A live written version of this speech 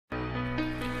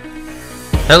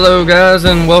Hello guys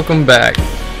and welcome back.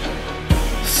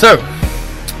 So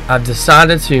I've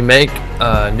decided to make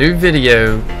a new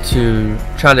video to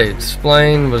try to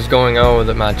explain what's going on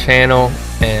with my channel,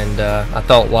 and I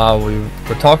thought while we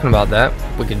were talking about that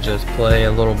we could just play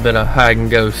a little bit of hide and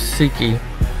go seeky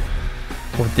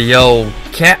with the old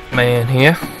cat man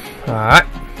here. Alright,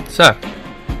 so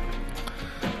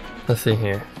let's see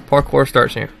here. Parkour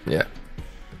starts here. Yeah.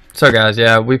 So guys,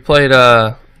 yeah, we played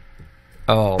oh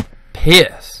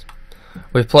piss.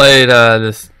 We've played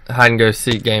this hide and go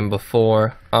seek game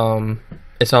before.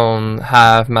 It's on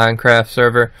Hive Minecraft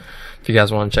server. If you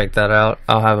guys want to check that out,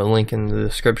 I'll have a link in the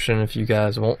description if you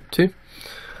guys want to.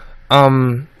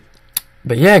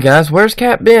 But yeah, guys, where's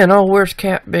Cat been? Oh, where's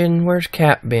Cat been? Where's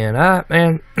Cat been? Alright,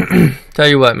 man. Tell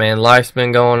you what, man, life's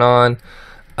been going on.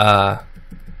 As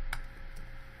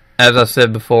I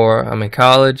said before, I'm in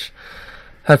college.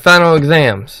 Had final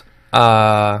exams.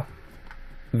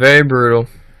 Very brutal.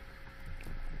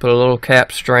 Put a little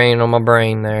cap strain on my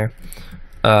brain there.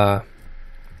 But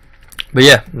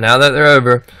yeah, now that they're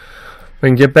over, we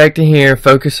can get back to here,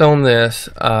 focus on this.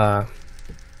 But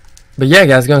yeah,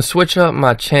 guys, gonna switch up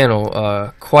my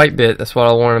channel quite a bit. That's what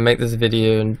I wanted to make this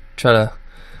video and try to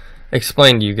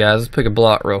explain to you guys. Let's pick a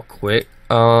block real quick.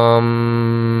 Let's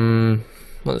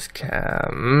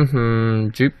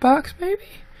jukebox maybe?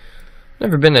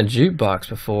 Never been a jukebox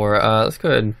before. Let's go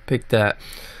ahead and pick that.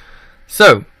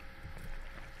 So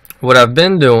what I've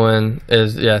been doing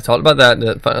is, yeah, I talked about that,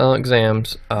 the final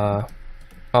exams. Oh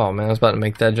man, I was about to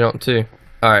make that jump too.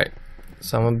 Alright,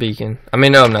 so I'm a beacon. I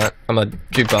mean, no, I'm not. I'm a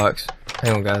jukebox.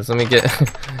 Hang on, guys. Let me get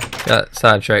got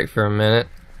sidetracked for a minute.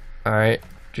 Alright,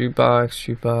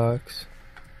 jukebox.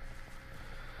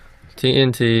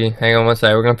 TNT. Hang on one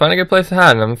second. We're gonna find a good place to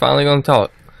hide, and I'm finally gonna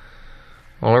talk.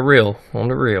 On the real.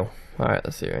 Alright,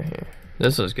 let's see right here.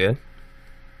 This looks good.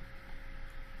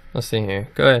 Let's see here.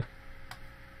 Go ahead.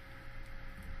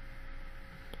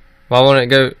 Why won't it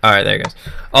go? Alright, there it goes.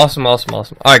 Awesome.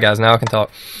 Alright, guys, now I can talk.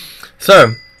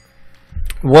 So,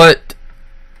 what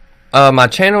my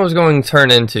channel is going to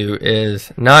turn into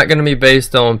is not going to be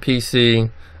based on PC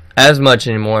as much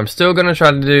anymore. I'm still going to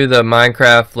try to do the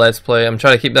Minecraft Let's Play. I'm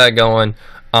trying to keep that going.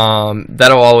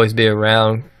 That'll always be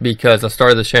around because I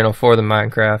started this channel for the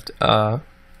Minecraft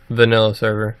vanilla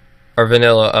server or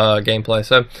vanilla gameplay.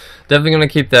 So definitely going to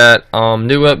keep that.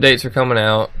 New updates are coming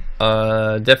out.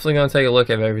 Definitely going to take a look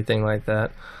at everything like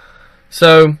that.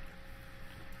 So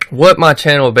what my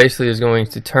channel basically is going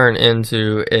to turn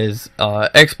into is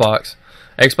Xbox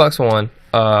One.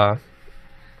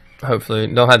 Hopefully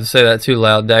don't have to say that too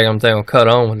loud. Daggum thing will cut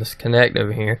on with this Connect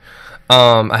over here.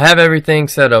 I have everything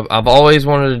set up. I've always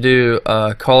wanted to do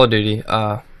Call of Duty.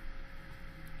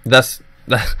 That's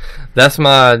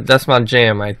my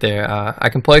jam right there. I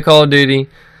can play Call of Duty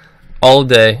all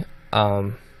day.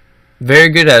 Very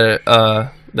good at it.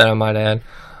 That I might add.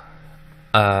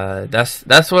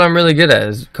 That's what I'm really good at,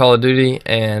 is Call of Duty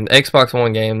and Xbox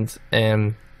One games,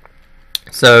 and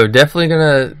so definitely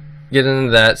gonna get into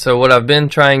that. So what I've been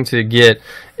trying to get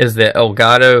is the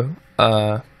Elgato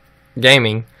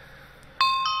gaming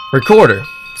recorder.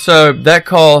 So that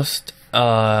cost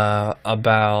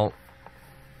about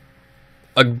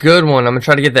a good one. I'm gonna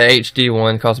try to get the HD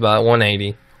one. Costs about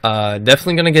 $180.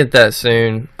 Definitely gonna get that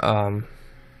soon.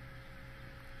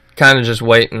 Kind of just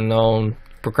waiting on,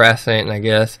 procrastinating, I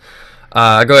guess.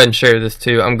 I'll go ahead and share this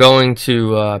too. I'm going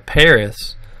to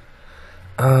Paris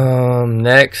this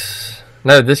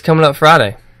coming up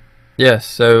Friday. Yes,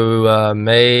 so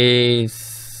May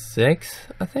 6th,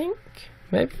 I think,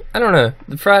 maybe, I don't know,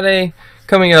 the Friday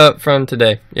coming up from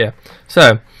today. Yeah,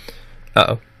 so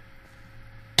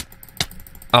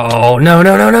oh no,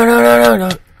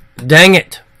 dang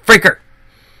it, freaker.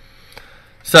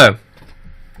 So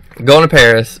going to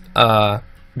Paris,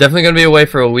 definitely going to be away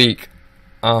for a week.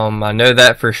 I know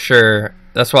that for sure.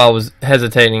 That's why I was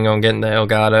hesitating on getting the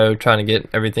Elgato, trying to get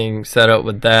everything set up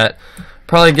with that.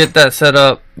 Probably get that set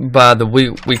up by the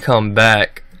week we come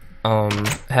back.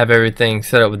 Have everything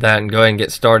set up with that and go ahead and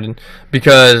get started.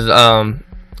 Because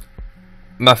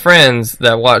my friends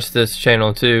that watch this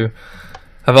channel too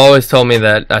have always told me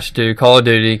that I should do Call of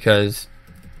Duty, because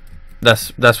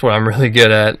that's what I'm really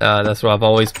good at. That's what I've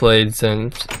always played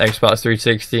since Xbox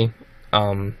 360.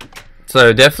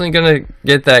 So definitely gonna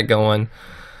get that going.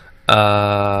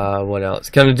 What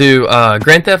else? Gonna do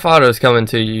Grand Theft Auto is coming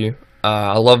to you.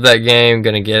 I love that game.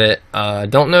 Gonna get it.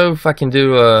 Don't know if I can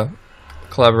do a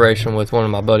collaboration with one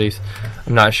of my buddies.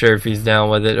 I'm not sure if he's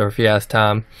down with it or if he has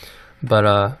time.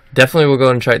 But definitely we'll go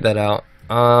and check that out.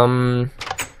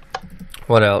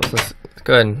 What else? Let's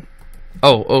go ahead and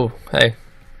hey.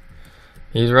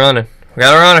 He's running. We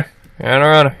got a runner.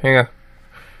 Here you go.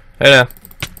 Hey now.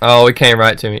 Oh, he came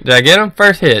right to me. Did I get him?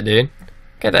 First hit, dude.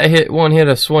 Got that hit. One hit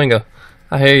of swinger.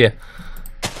 I hear you.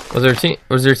 Was there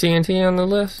TNT on the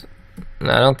list?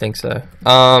 No, I don't think so.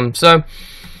 So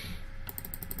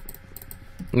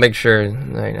make sure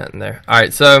there ain't nothing there. All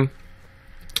right, so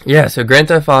yeah, so Grand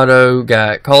Theft Auto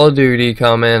got Call of Duty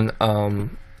coming.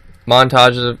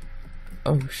 Montages of.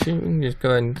 Oh shoot! We can just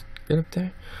go ahead and get up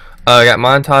there. Got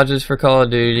montages for Call of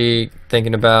Duty.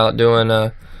 Thinking about doing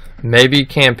a maybe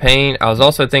campaign. I was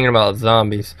also thinking about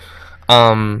zombies.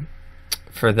 For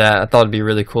that, I thought it'd be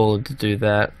really cool to do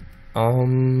that.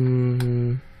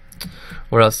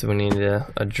 What else do we need to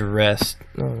address?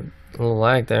 Oh, a little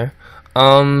lag there.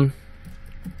 Man,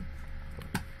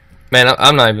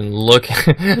 I'm not even looking.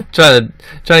 trying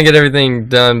to get everything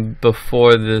done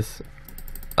before this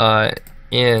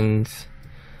ends.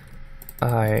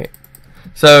 Alright.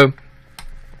 So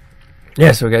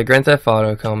yeah, so we got Grand Theft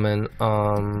Auto coming,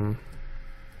 Call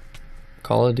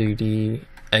of Duty,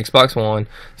 Xbox One.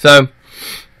 So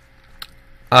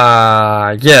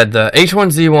yeah, the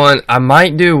H1Z1, I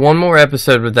might do one more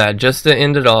episode with that just to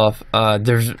end it off.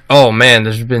 There's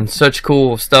been such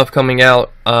cool stuff coming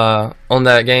out on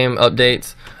that game,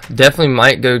 updates. Definitely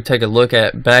might go take a look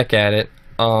back at it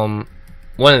one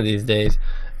of these days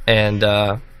and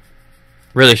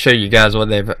really show you guys what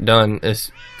they've done. It's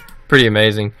pretty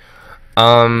amazing.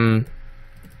 Get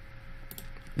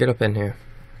up in here,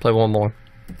 play one more,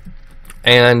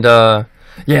 and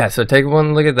yeah, so take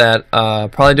one look at that.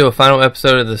 Probably do a final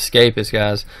episode of The Escapist,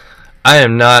 guys. I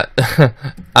am not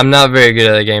I'm not very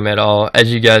good at the game at all,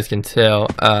 as you guys can tell.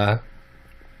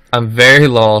 I'm very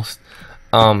lost.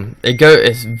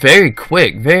 It's very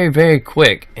quick, very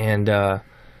quick, and I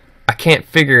can't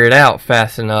figure it out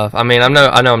fast enough. I mean, I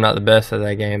know I'm not the best at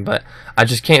that game, but I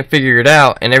just can't figure it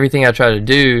out, and everything I try to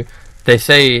do, they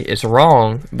say it's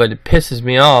wrong, but it pisses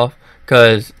me off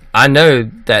because I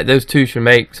know that those two should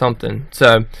make something.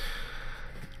 So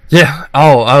yeah.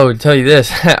 I would tell you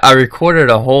this. I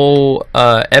recorded a whole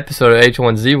episode of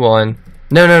H1Z1.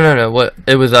 No. What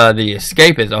it was The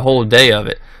Escapist, a whole day of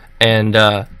it. And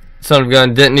Son of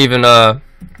Gun didn't even Son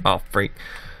of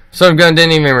Gun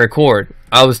didn't even record.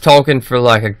 I was talking for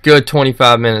like a good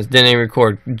 25 minutes, didn't even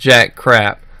record jack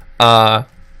crap. But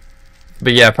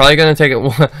yeah, probably gonna take it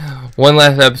one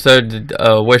last episode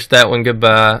to wish that one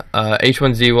goodbye.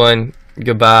 H1Z1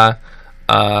 goodbye.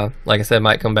 Like I said,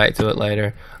 might come back to it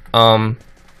later.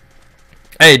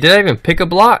 Hey, did I even pick a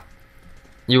block?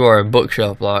 You are a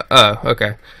bookshelf block. Oh,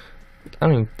 okay.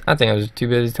 I think I was too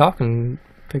busy talking to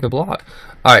pick a block.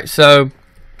 Alright, so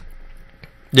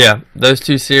yeah, those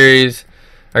two series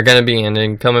are gonna be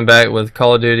ending. Coming back with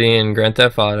Call of Duty and Grand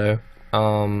Theft Auto.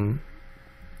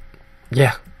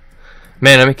 Yeah.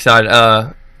 Man, I'm excited.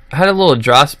 I had a little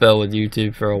dry spell with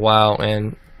YouTube for a while,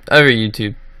 and every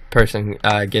YouTube person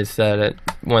gets that at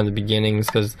one of the beginnings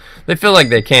because they feel like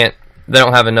they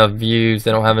don't have enough views,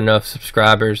 they don't have enough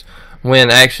subscribers,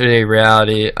 when actually in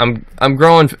reality I'm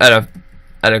growing at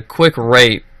a quick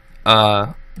rate,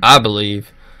 I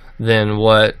believe, than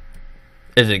what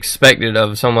is expected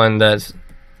of someone that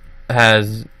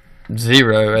has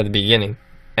 0 at the beginning.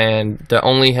 And to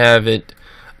only have it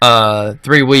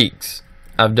 3 weeks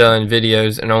I've done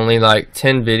videos, and only like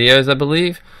 10 videos I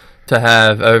believe, to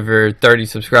have over 30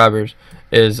 subscribers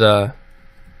is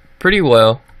pretty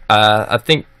well. I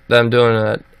think that I'm doing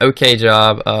an okay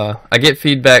job. I get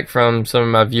feedback from some of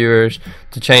my viewers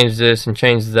to change this and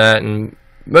change that, and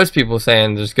most people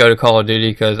saying just go to Call of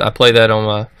Duty because I play that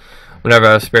on whenever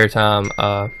I have spare time.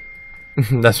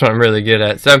 That's what I'm really good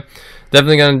at. So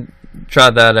definitely gonna try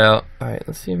that out. Alright,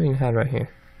 let's see if we can hide right here.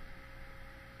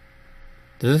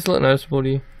 Does this look noticeable to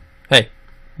you? Hey,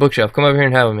 bookshelf, come over here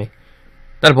and hide with me.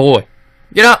 That a boy.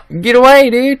 Get up, get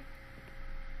away, dude.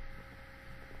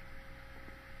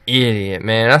 Idiot,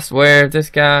 man. I swear, this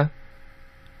guy.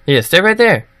 Yeah, stay right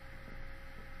there.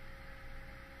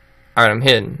 Alright, I'm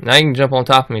hidden. Now you can jump on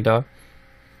top of me, dog.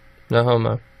 No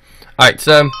homo. Alright,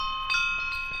 so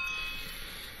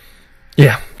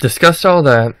yeah, discussed all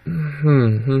that.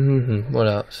 What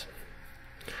else?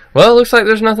 Well, it looks like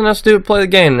there's nothing else to do but play the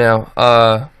game now.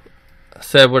 I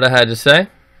said what I had to say.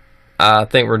 I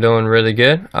think we're doing really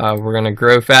good. We're going to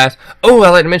grow fast. Oh,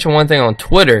 I'd like to mention one thing on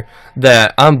Twitter,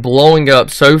 that I'm blowing up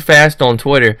so fast on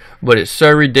Twitter, but it's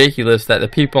so ridiculous that the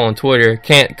people on Twitter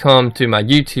can't come to my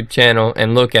YouTube channel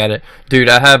and look at it. Dude,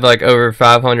 I have like over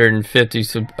 550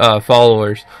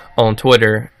 followers on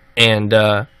Twitter, and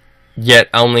yet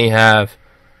I only have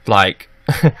like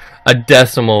a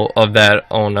decimal of that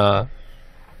on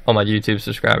my YouTube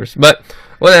subscribers. But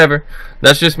whatever,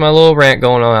 that's just my little rant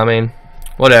going on. I mean,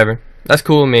 whatever, that's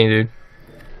cool with me, dude.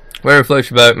 Whatever floats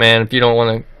your boat, man. If you don't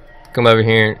want to come over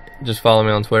here and just follow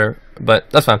me on Twitter. But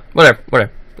that's fine.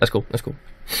 Whatever. That's cool.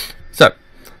 So,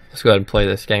 let's go ahead and play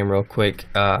this game real quick.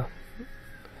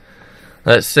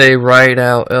 Let's say write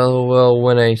out LOL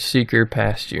when a seeker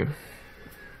passed you.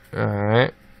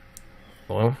 Alright.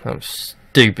 Well, that was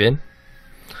stupid.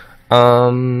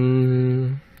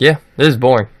 Yeah, this is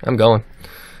boring. I'm going.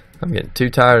 I'm getting too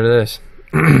tired of this.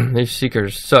 These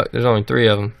seekers suck. There's only 3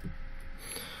 of them.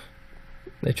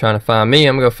 They trying to find me.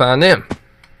 I'm gonna go find them.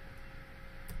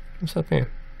 What's up here?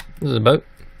 This is a boat.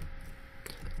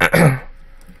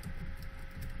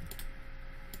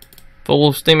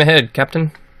 Full steam ahead,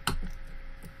 Captain.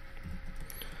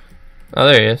 Oh,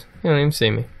 there he is. He don't even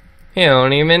see me. He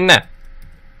don't even know.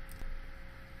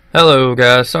 Hello,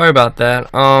 guys. Sorry about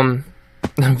that.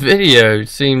 The video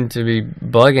seemed to be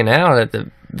bugging out at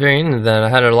the very end of that. I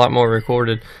had a lot more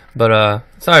recorded, but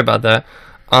sorry about that.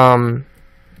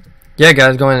 Yeah,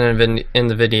 guys, going in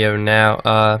the video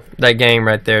now. That game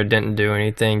right there didn't do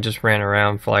anything. Just ran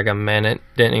around for like a minute.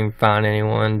 Didn't even find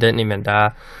anyone. Didn't even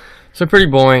die. So pretty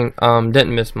boring.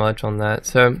 Didn't miss much on that.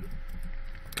 So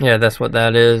yeah, that's what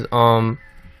that is.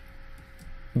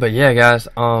 But yeah, guys,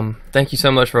 thank you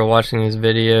so much for watching this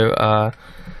video.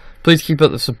 Please keep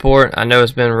up the support. I know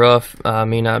it's been rough,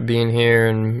 me not being here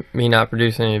and me not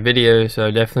producing any videos, so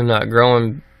definitely not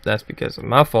growing. That's because of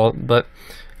my fault, but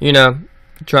you know,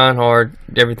 trying hard.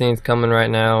 Everything's coming right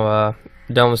now.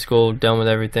 Done with school, done with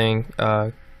everything.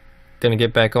 Gonna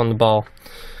get back on the ball.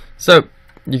 So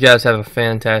you guys have a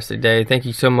fantastic day. Thank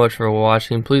you so much for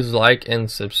watching. Please like and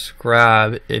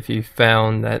subscribe if you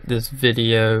found that this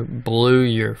video blew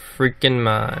your freaking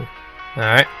mind.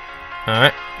 Alright?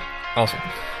 Awesome.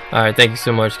 Alright, thank you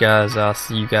so much, guys. I'll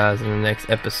see you guys in the next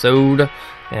episode,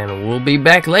 and we'll be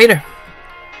back later.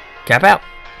 Cap out.